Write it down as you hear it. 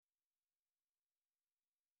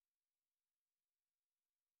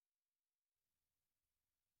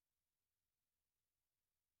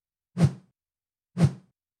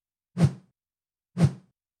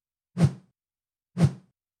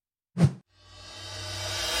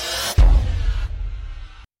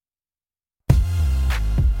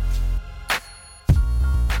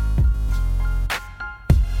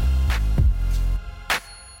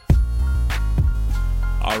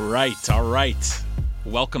All right.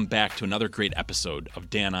 Welcome back to another great episode of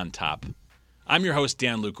Dan on Top. I'm your host,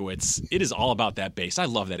 Dan Lukowitz. It is all about that bass. I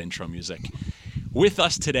love that intro music. With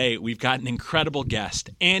us today, we've got an incredible guest,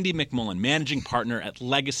 Andy McMullen, managing partner at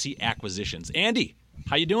Legacy Acquisitions. Andy,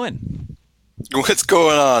 how you doing? What's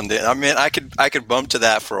going on, Dan? I mean, I could bump to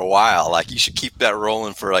that for a while. Like, you should keep that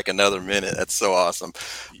rolling for like another minute. That's so awesome.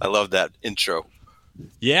 I love that intro.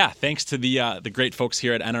 Yeah, thanks to the great folks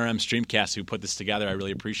here at NRM Streamcast who put this together. I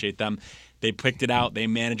really appreciate them. They picked it out, they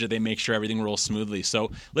manage it, they make sure everything rolls smoothly. So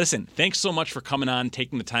listen, thanks so much for coming on,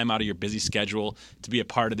 taking the time out of your busy schedule to be a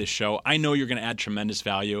part of this show. I know you're going to add tremendous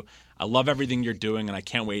value. I love everything you're doing, and I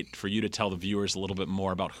can't wait for you to tell the viewers a little bit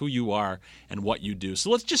more about who you are and what you do. So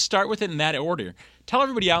let's just start with it in that order. Tell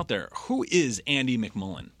everybody out there, who is Andy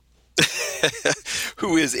McMullen?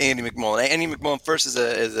 Who is Andy McMullen? Andy McMullen first is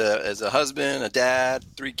a husband, a dad,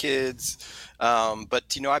 3 kids.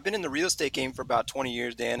 But I've been in the real estate game for about 20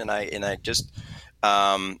 years, Dan, and I just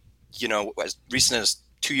as recent as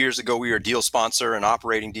 2 years ago, we were a deal sponsor and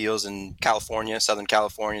operating deals in California, Southern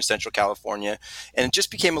California, Central California, and it just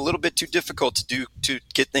became a little bit too difficult to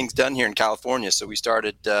get things done here in California. So we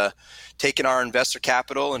started taking our investor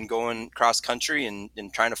capital and going cross country and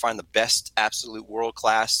trying to find the best, absolute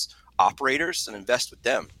world-class operators and invest with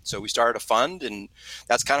them. So we started a fund, and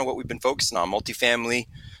that's kind of what we've been focusing on: multifamily,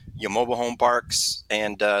 mobile home parks,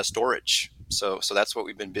 and storage. So that's what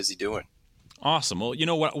we've been busy doing. Awesome. Well,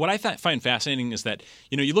 what I find fascinating is that,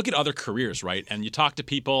 you look at other careers, right? And you talk to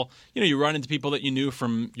people, you run into people that you knew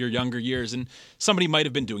from your younger years, and somebody might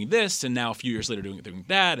have been doing this, and now a few years later doing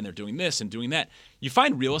that, and they're doing this and doing that. You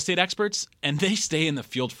find real estate experts, and they stay in the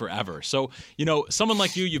field forever. So, someone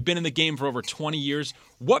like you've been in the game for over 20 years.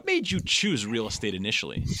 What made you choose real estate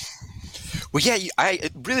initially? Well, yeah, I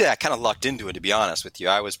kind of lucked into it, to be honest with you.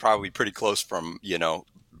 I was probably pretty close from,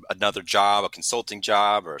 another job, a consulting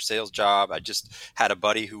job or a sales job. I just had a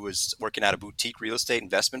buddy who was working at a boutique real estate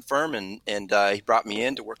investment firm, and he brought me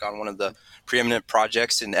in to work on one of the preeminent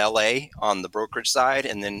projects in LA on the brokerage side.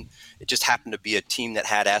 And then it just happened to be a team that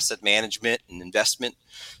had asset management and investment.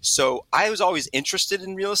 So I was always interested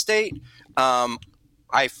in real estate.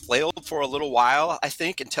 I flailed for a little while, I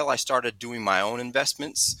think, until I started doing my own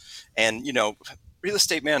investments. And, real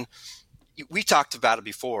estate, man, we talked about it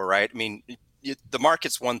before, right? I mean, the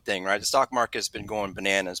market's one thing, right? The stock market has been going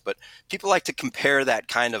bananas, but people like to compare that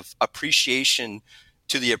kind of appreciation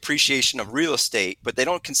to the appreciation of real estate, but they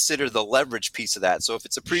don't consider the leverage piece of that. So if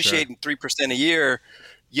it's appreciating 3% a year,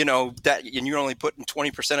 that, and you're only putting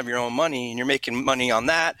 20% of your own money, and you're making money on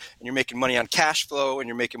that, and you're making money on cash flow, and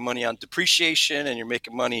you're making money on depreciation, and you're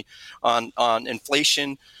making money on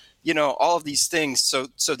inflation, all of these things.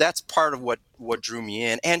 So that's part of what drew me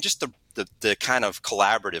in, and just the kind of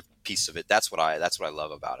collaborative piece of it. That's what I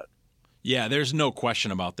love about it. Yeah, there's no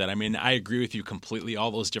question about that. I mean, I agree with you completely.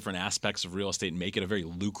 All those different aspects of real estate make it a very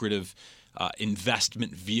lucrative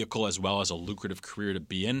investment vehicle, as well as a lucrative career to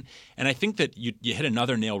be in. And I think that you hit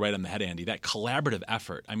another nail right on the head, Andy, that collaborative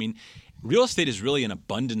effort. I mean, real estate is really an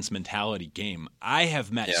abundance mentality game. I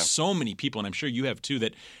have met so many people, and I'm sure you have too,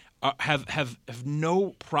 that have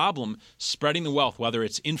no problem spreading the wealth, whether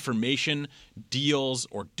it's information, deals,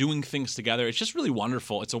 or doing things together. It's just really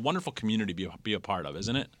wonderful. It's a wonderful community to be a part of,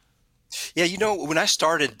 isn't it? Yeah, when I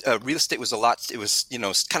started, real estate was it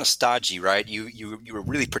was kind of stodgy, right? You were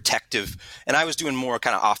really protective, and I was doing more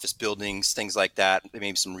kind of office buildings, things like that,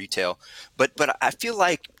 maybe some retail. But I feel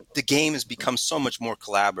like the game has become so much more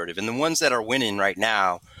collaborative, and the ones that are winning right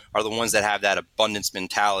now are the ones that have that abundance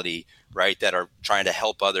mentality, right? That are trying to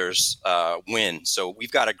help others win. So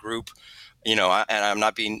we've got a group, and I'm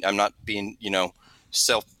not being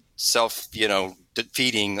self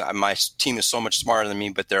defeating. My team is so much smarter than me,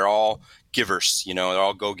 but they're all givers. They're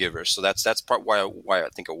all go givers. So that's part why I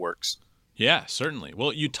think it works. Yeah, certainly.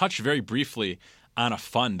 Well, you touched very briefly on a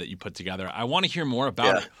fund that you put together. I want to hear more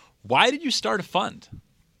about it. Why did you start a fund?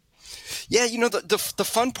 Yeah, the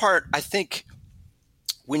fun part, I think,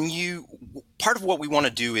 part of what we want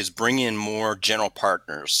to do is bring in more general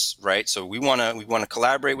partners, right? So we want to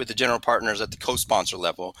collaborate with the general partners at the co-sponsor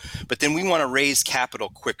level, but then we want to raise capital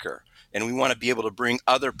quicker, and we want to be able to bring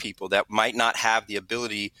other people that might not have the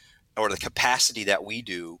ability or the capacity that we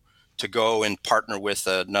do to go and partner with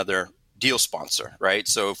another deal sponsor, right?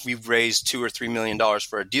 So if we've raised $2 or $3 million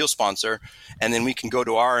for a deal sponsor, and then we can go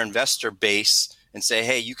to our investor base and say,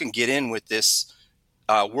 hey, you can get in with this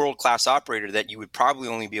world-class operator that you would probably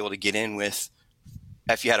only be able to get in with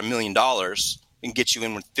if you had $1 million, and get you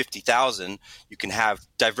in with 50,000. You can have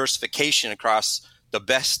diversification across the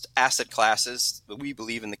best asset classes that we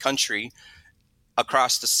believe in the country,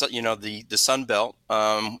 across the Sun Belt,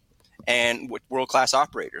 and with world-class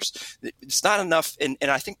operators. It's not enough. And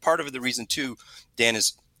I think part of the reason too, Dan,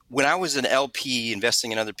 is when I was an LP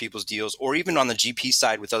investing in other people's deals, or even on the GP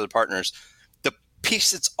side with other partners, the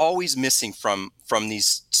piece that's always missing from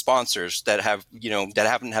these sponsors that have,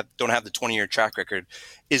 that don't have the 20-year track record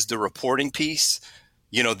is the reporting piece,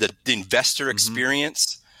 the investor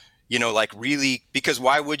experience, like really, because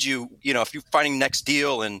why would you, if you're finding next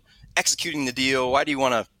deal and executing the deal, why do you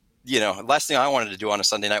want to, the last thing I wanted to do on a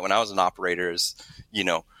Sunday night when I was an operator is,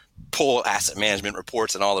 pull asset management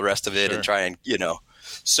reports and all the rest of it. Sure. And try and,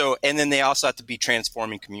 so, and then they also have to be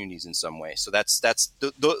transforming communities in some way. So that's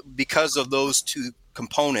because of those two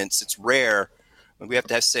components, it's rare. We have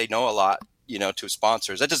to say no a lot, to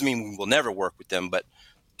sponsors. That doesn't mean we will never work with them, but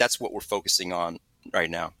that's what we're focusing on right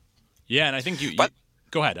now. Yeah. And I think you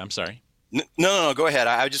go ahead. I'm sorry. No, go ahead.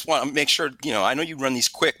 I just want to make sure, I know you run these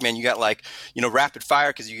quick, man. You got rapid fire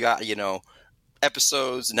because you got,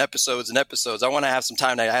 episodes and episodes and episodes. I want to have some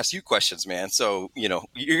time to ask you questions, man. So,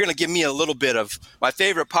 you're going to give me a little bit of my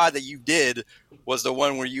favorite pod that you did was the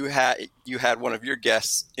one where you had one of your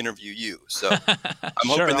guests interview you. So I'm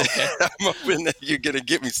hoping that you're going to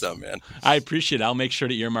give me some, man. I appreciate it. I'll make sure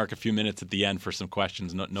to earmark a few minutes at the end for some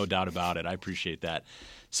questions. No doubt about it. I appreciate that.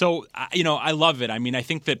 So, I love it. I mean, I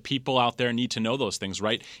think that people out there need to know those things,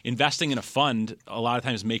 right? Investing in a fund a lot of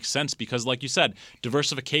times makes sense because, like you said,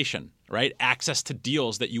 diversification, right? Access to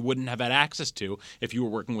deals that you wouldn't have had access to if you were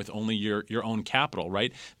working with only your own capital,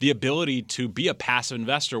 right? The ability to be a passive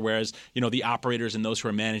investor, whereas, the operators and those who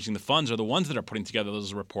are managing the funds are the ones that are putting together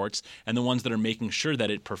those reports and the ones that are making sure that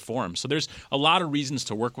it performs. So there's a lot of reasons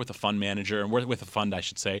to work with a fund manager and work with a fund, I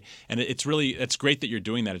should say. And it's great that you're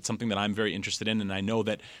doing that. It's something that I'm very interested in, and I know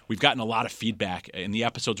that we've gotten a lot of feedback in the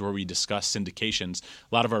episodes where we discuss syndications.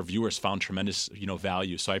 A lot of our viewers found tremendous,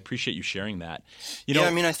 value. So I appreciate you sharing that.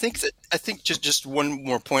 I think just one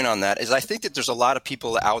more point on that is I think that there's a lot of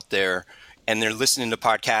people out there and they're listening to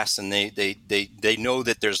podcasts and they know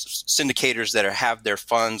that there's syndicators that have their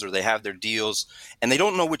funds or they have their deals and they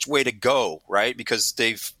don't know which way to go, right? Because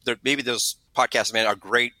maybe those podcast men are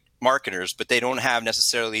great marketers, but they don't have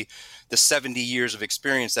necessarily the 70 years of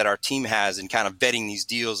experience that our team has in kind of vetting these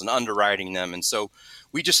deals and underwriting them. And so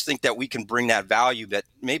we just think that we can bring that value that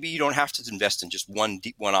maybe you don't have to invest in just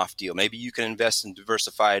one-off deal. Maybe you can invest in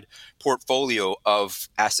diversified portfolio of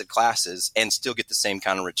asset classes and still get the same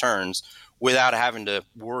kind of returns without having to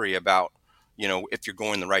worry about, if you're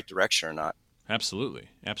going the right direction or not. Absolutely.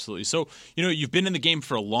 So, you've been in the game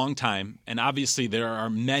for a long time, and obviously there are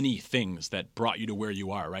many things that brought you to where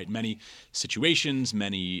you are, right? Many situations,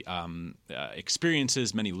 many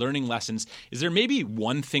experiences, many learning lessons. Is there maybe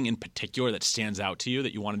one thing in particular that stands out to you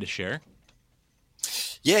that you wanted to share?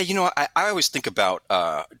 Yeah, I always think about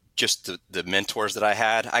just the mentors that I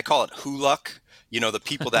had. I call it who luck. The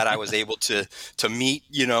people that I was able to meet,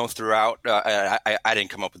 throughout. I didn't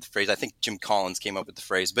come up with the phrase. I think Jim Collins came up with the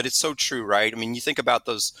phrase, but it's so true, right? I mean, you think about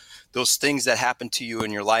those things that happen to you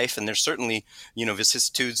in your life, and there's certainly,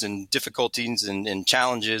 vicissitudes and difficulties and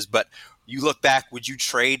challenges. But you look back, would you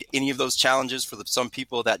trade any of those challenges for some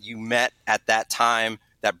people that you met at that time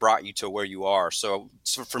that brought you to where you are? So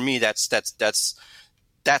for me, that's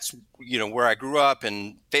where I grew up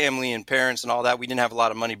and family and parents and all that. We didn't have a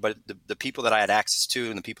lot of money, but the people that I had access to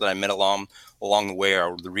and the people that I met along the way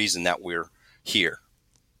are the reason that we're here.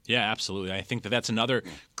 Yeah, absolutely. I think that's another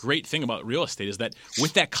great thing about real estate is that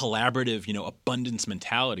with that collaborative, abundance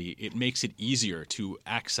mentality, it makes it easier to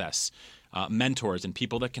access mentors and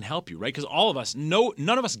people that can help you, right? Because all of us, none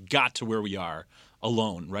of us got to where we are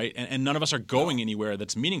alone, right? And none of us are going anywhere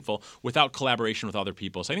that's meaningful without collaboration with other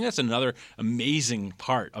people. So I think that's another amazing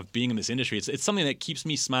part of being in this industry. It's something that keeps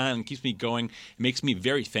me smiling, keeps me going. It makes me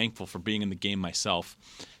very thankful for being in the game myself.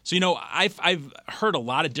 So, I've heard a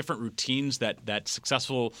lot of different routines that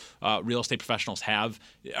successful real estate professionals have.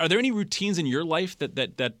 Are there any routines in your life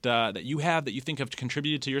that you have that you think have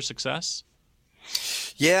contributed to your success?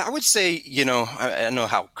 Yeah, I would say, I know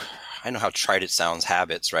how trite it sounds,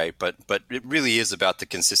 habits, right? But it really is about the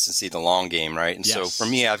consistency, the long game, right? And so for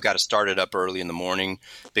me, I've got to start it up early in the morning.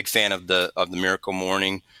 Big fan of the Miracle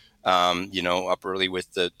Morning. Up early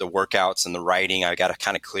with the workouts and the writing. I got to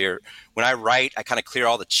kind of clear. When I write, I kind of clear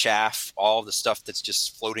all the chaff, all the stuff that's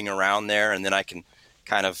just floating around there, and then I can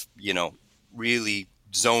kind of really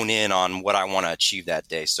zone in on what I want to achieve that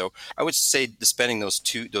day. So I would say spending those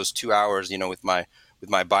two hours, with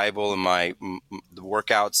my Bible and the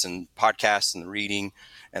workouts and podcasts and the reading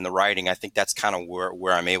and the writing, I think that's kind of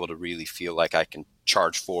where I'm able to really feel like I can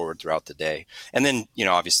charge forward throughout the day. And then,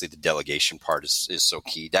 obviously the delegation part is so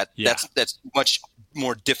key. That's much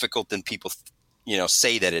more difficult than people,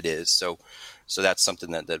 say that it is. So So that's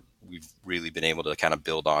something that we've really been able to kind of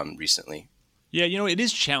build on recently. Yeah, it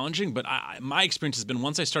is challenging, but my experience has been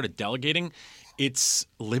once I started delegating, it's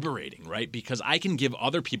liberating, right? Because I can give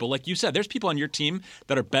other people, like you said, there's people on your team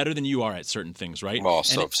that are better than you are at certain things, right? Well,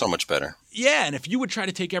 so much better. Yeah, and if you would try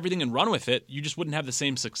to take everything and run with it, you just wouldn't have the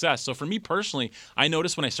same success. So for me personally, I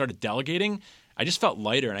noticed when I started delegating, I just felt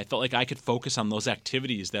lighter, and I felt like I could focus on those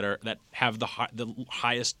activities that have the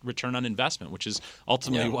highest return on investment, which is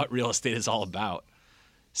ultimately what real estate is all about.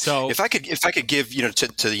 So if I could give,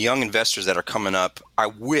 to the young investors that are coming up, I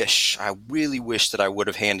really wish that I would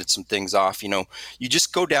have handed some things off. You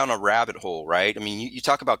just go down a rabbit hole, right? I mean, you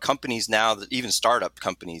talk about companies now, that even startup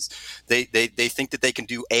companies, they think that they can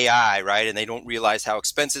do AI, right? And they don't realize how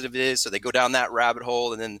expensive it is. So they go down that rabbit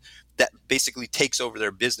hole, and then that basically takes over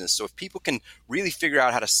their business. So if people can really figure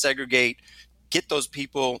out how to segregate, get those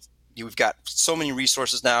people. We've got so many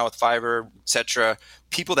resources now with Fiverr, et cetera.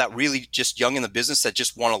 People that really just young in the business that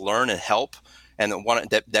just want to learn and help, and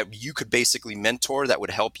that you could basically mentor, that would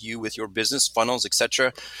help you with your business funnels, et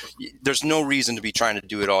cetera. There's no reason to be trying to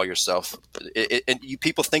do it all yourself.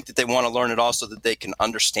 People think that they want to learn it all so that they can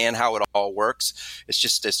understand how it all works.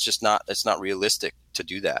 It's not realistic to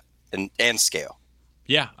do that and scale.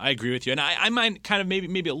 Yeah, I agree with you. And I might kind of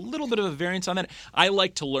maybe a little bit of a variance on that. I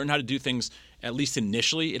like to learn how to do things, at least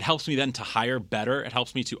initially. It helps me then to hire better. It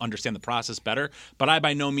helps me to understand the process better. But I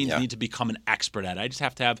by no means need to become an expert at it. I just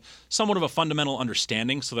have to have somewhat of a fundamental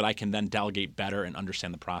understanding so that I can then delegate better and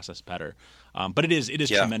understand the process better. But it is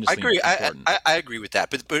tremendously important. I agree with that.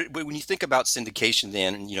 But when you think about syndication,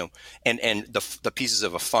 Dan, and the pieces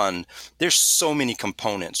of a fund, there's so many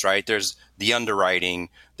components, right? There's the underwriting,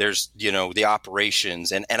 there's the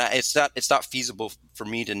operations, and it's not feasible for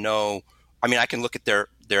me to know. I mean, I can look at their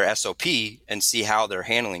SOP and see how they're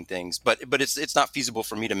handling things, but it's not feasible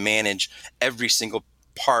for me to manage every single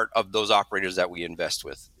part of those operators that we invest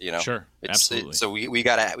with. Sure, absolutely. So we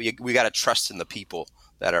gotta trust in the people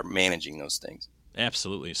that are managing those things.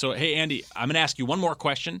 Absolutely. So, hey, Andy, I'm going to ask you one more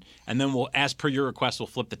question, and then we'll, as per your request, we'll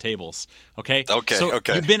flip the tables. Okay?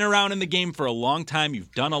 Okay. You've been around in the game for a long time.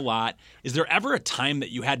 You've done a lot. Is there ever a time that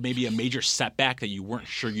you had maybe a major setback that you weren't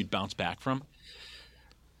sure you'd bounce back from?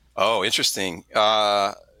 Oh, interesting.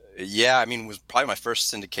 Yeah, I mean, it was probably my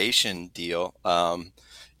first syndication deal.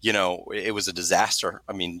 It was a disaster.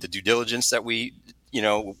 I mean, the due diligence that we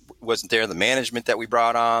wasn't there. The management that we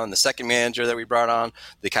brought on, the second manager that we brought on,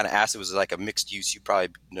 they kind of asked, it was like a mixed use. You probably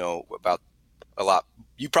know about a lot.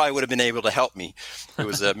 You probably would have been able to help me. It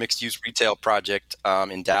was a mixed use retail project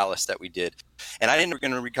in Dallas that we did. And I didn't know we were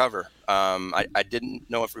going to recover. I didn't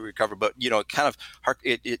know if we recover, but it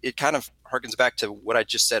kind of harkens back to what I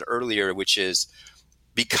just said earlier, which is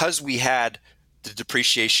because we had the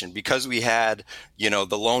depreciation, because we had, the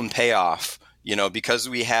loan payoff, because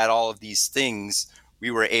we had all of these things, we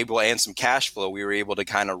were able, and some cash flow, we were able to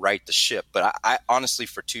kind of right the ship. But I honestly,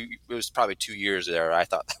 it was probably 2 years there, I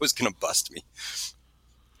thought that was going to bust me.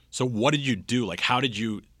 So what did you do? Like, how did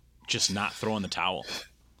you just not throw in the towel?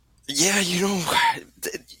 Yeah,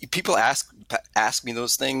 people ask me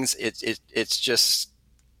those things. It's just,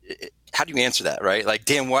 how do you answer that, right? Like,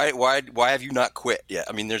 Dan, why have you not quit yet?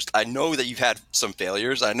 I mean, I know that you've had some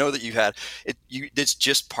failures. I know that you've had it. It's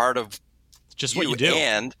just part of just what you do,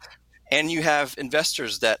 and you have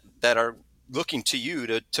investors that are looking to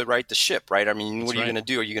you to right the ship, right? I mean, what are you going to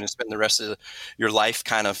do? Are you going to spend the rest of your life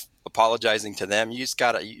kind of apologizing to them? You just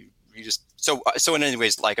gotta, so in any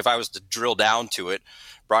ways, like if I was to drill down to it,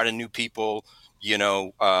 brought in new people,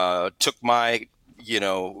 took my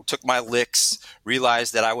licks,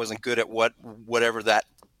 realized that I wasn't good at whatever that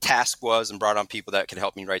task was, and brought on people that could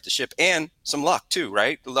help me right the ship, and some luck too,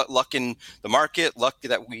 right? Luck in the market, luck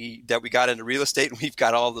that we got into real estate, and we've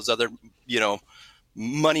got all those other,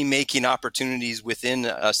 money making opportunities within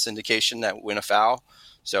a syndication that win afoul.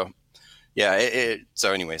 So, yeah.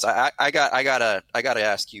 So, anyways, I gotta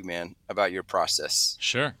ask you, man, about your process.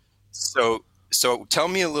 Sure. So tell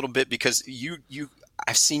me a little bit, because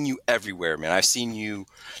I've seen you everywhere, man. I've seen you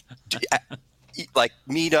like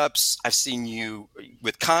meetups. I've seen you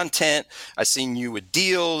with content. I've seen you with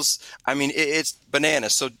deals. I mean, it's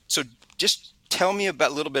bananas. So just tell me a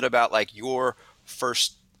little bit about like your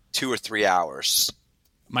first 2 or 3 hours.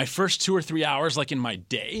 My first 2 or 3 hours, like in my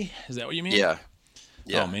day? Is that what you mean? Yeah.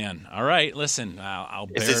 Oh man. All right. Listen, I'll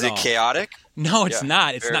bear it all. Is it chaotic? No, it's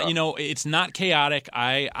not. It's fair not. enough. It's not chaotic.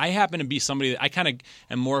 I happen to be somebody that I kind of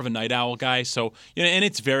am more of a night owl guy. So, and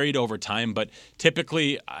it's varied over time. But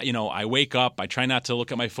typically, I wake up. I try not to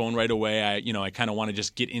look at my phone right away. I kind of want to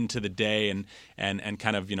just get into the day and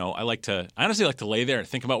kind of, I honestly like to lay there and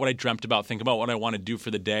think about what I dreamt about, think about what I want to do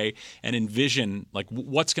for the day, and envision like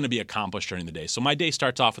what's going to be accomplished during the day. So my day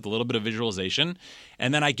starts off with a little bit of visualization,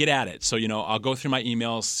 and then I get at it. So, I'll go through my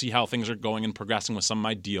emails, see how things are going and progressing with some of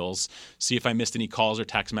my deals, see if I missed any calls or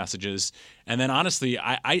text messages. And then honestly,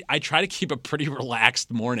 I try to keep a pretty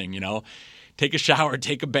relaxed morning, take a shower,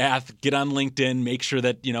 take a bath, get on LinkedIn, make sure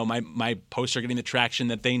that, my posts are getting the traction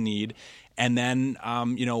that they need. And then,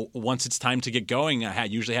 once it's time to get going, I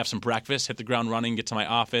usually have some breakfast, hit the ground running, get to my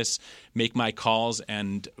office, make my calls.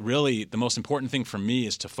 And really, the most important thing for me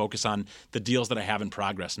is to focus on the deals that I have in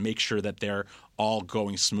progress, make sure that they're all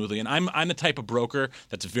going smoothly. And I'm the type of broker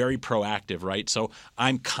that's very proactive, right? So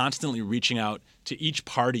I'm constantly reaching out to each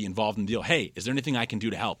party involved in the deal. Hey, is there anything I can do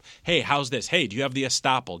to help? Hey, how's this? Hey, do you have the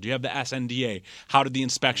estoppel? Do you have the SNDA? How did the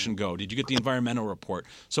inspection go? Did you get the environmental report?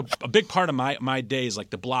 So a big part of my day is like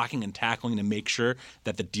the blocking and tackling to make sure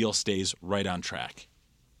that the deal stays right on track.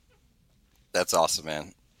 That's awesome,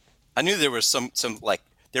 man. I knew there was some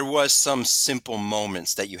simple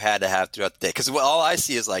moments that you had to have throughout the day, because all I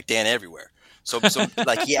see is like Dan everywhere. So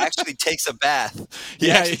like he actually takes a bath.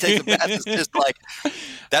 It's just like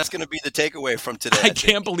that's going to be the takeaway from today. I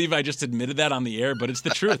can't believe I just admitted that on the air, but it's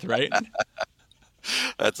the truth, right?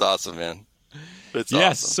 That's awesome, man. It's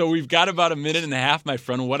yes. awesome. So we've got about a minute and a half, my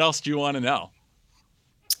friend. What else do you want to know?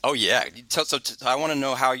 Oh yeah. So I want to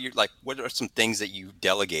know how what are some things that you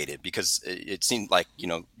delegated, because it seemed like,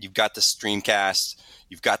 you've got the Streamcast,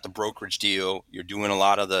 you've got the brokerage deal, you're doing a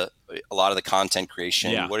lot of the content creation.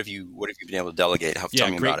 Yeah. What have you been able to delegate? Tell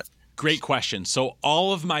me about it. Great question. So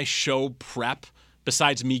all of my show prep,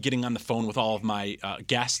 besides me getting on the phone with all of my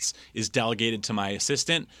guests, is delegated to my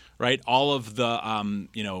assistant, right? All of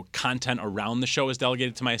the content around the show is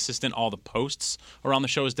delegated to my assistant. All the posts around the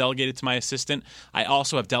show is delegated to my assistant. I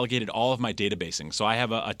also have delegated all of my databasing. So I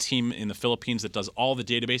have a team in the Philippines that does all the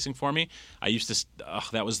databasing for me. I used to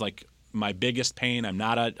that was like my biggest pain. I'm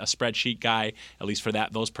not a spreadsheet guy, at least for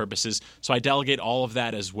those purposes. So I delegate all of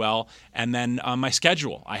that as well. And then my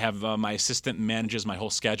schedule. I have my assistant manages my whole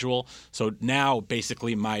schedule. So now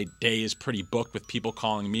basically my day is pretty booked with people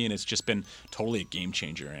calling me, and it's just been totally a game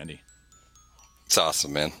changer, Andy. It's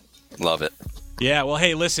awesome, man. Love it. Yeah, well,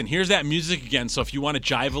 hey, listen, here's that music again. So if you want to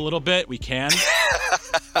jive a little bit, we can.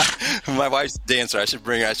 My wife's a dancer. I should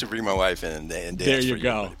bring my wife in and dance. There you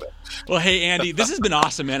go. Well, hey, Andy, this has been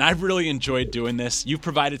awesome, man. I've really enjoyed doing this. You've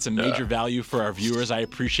provided some major value for our viewers. I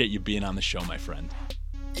appreciate you being on the show, my friend.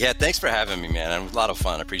 Yeah, thanks for having me, man. It was a lot of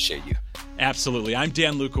fun. I appreciate you. Absolutely. I'm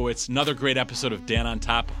Dan Lukowitz. Another great episode of Dan on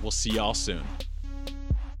Top. We'll see y'all soon.